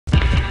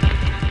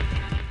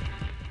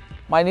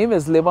My name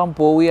is Leymah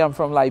Gbowee. I'm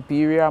from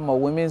Liberia. I'm a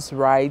women's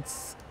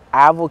rights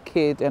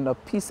advocate and a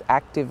peace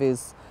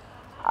activist.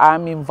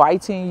 I'm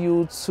inviting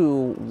you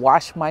to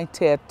watch my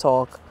TED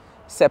Talk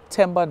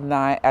September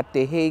 9 at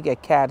the Hague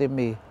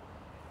Academy.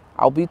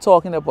 I'll be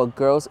talking about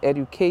girls'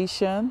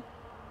 education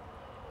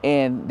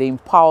and the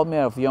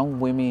empowerment of young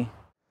women.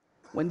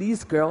 When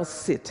these girls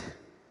sit,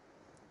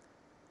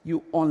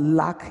 you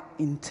unlock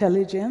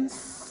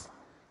intelligence,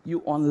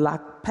 you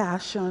unlock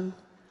passion,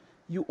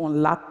 you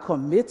unlock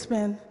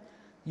commitment,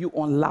 you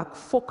unlock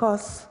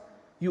focus,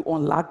 you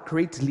unlock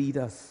great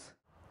leaders.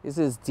 This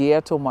is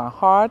dear to my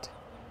heart,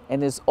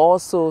 and it's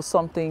also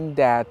something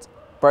that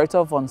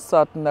Bertha von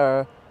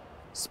Suttner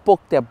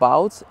spoke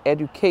about,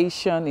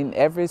 education in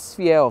every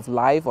sphere of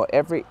life or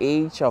every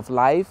age of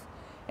life.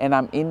 And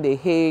I'm in The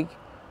Hague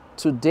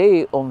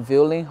today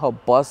unveiling her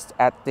bust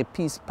at the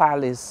Peace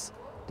Palace,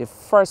 the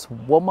first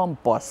woman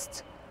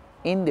bust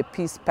in the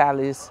Peace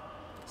Palace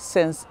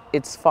since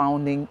its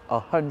founding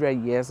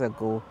 100 years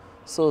ago.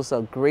 So it's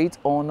a great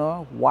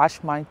honor.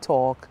 Watch my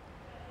talk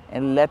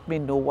and let me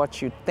know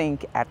what you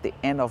think at the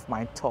end of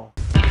my talk.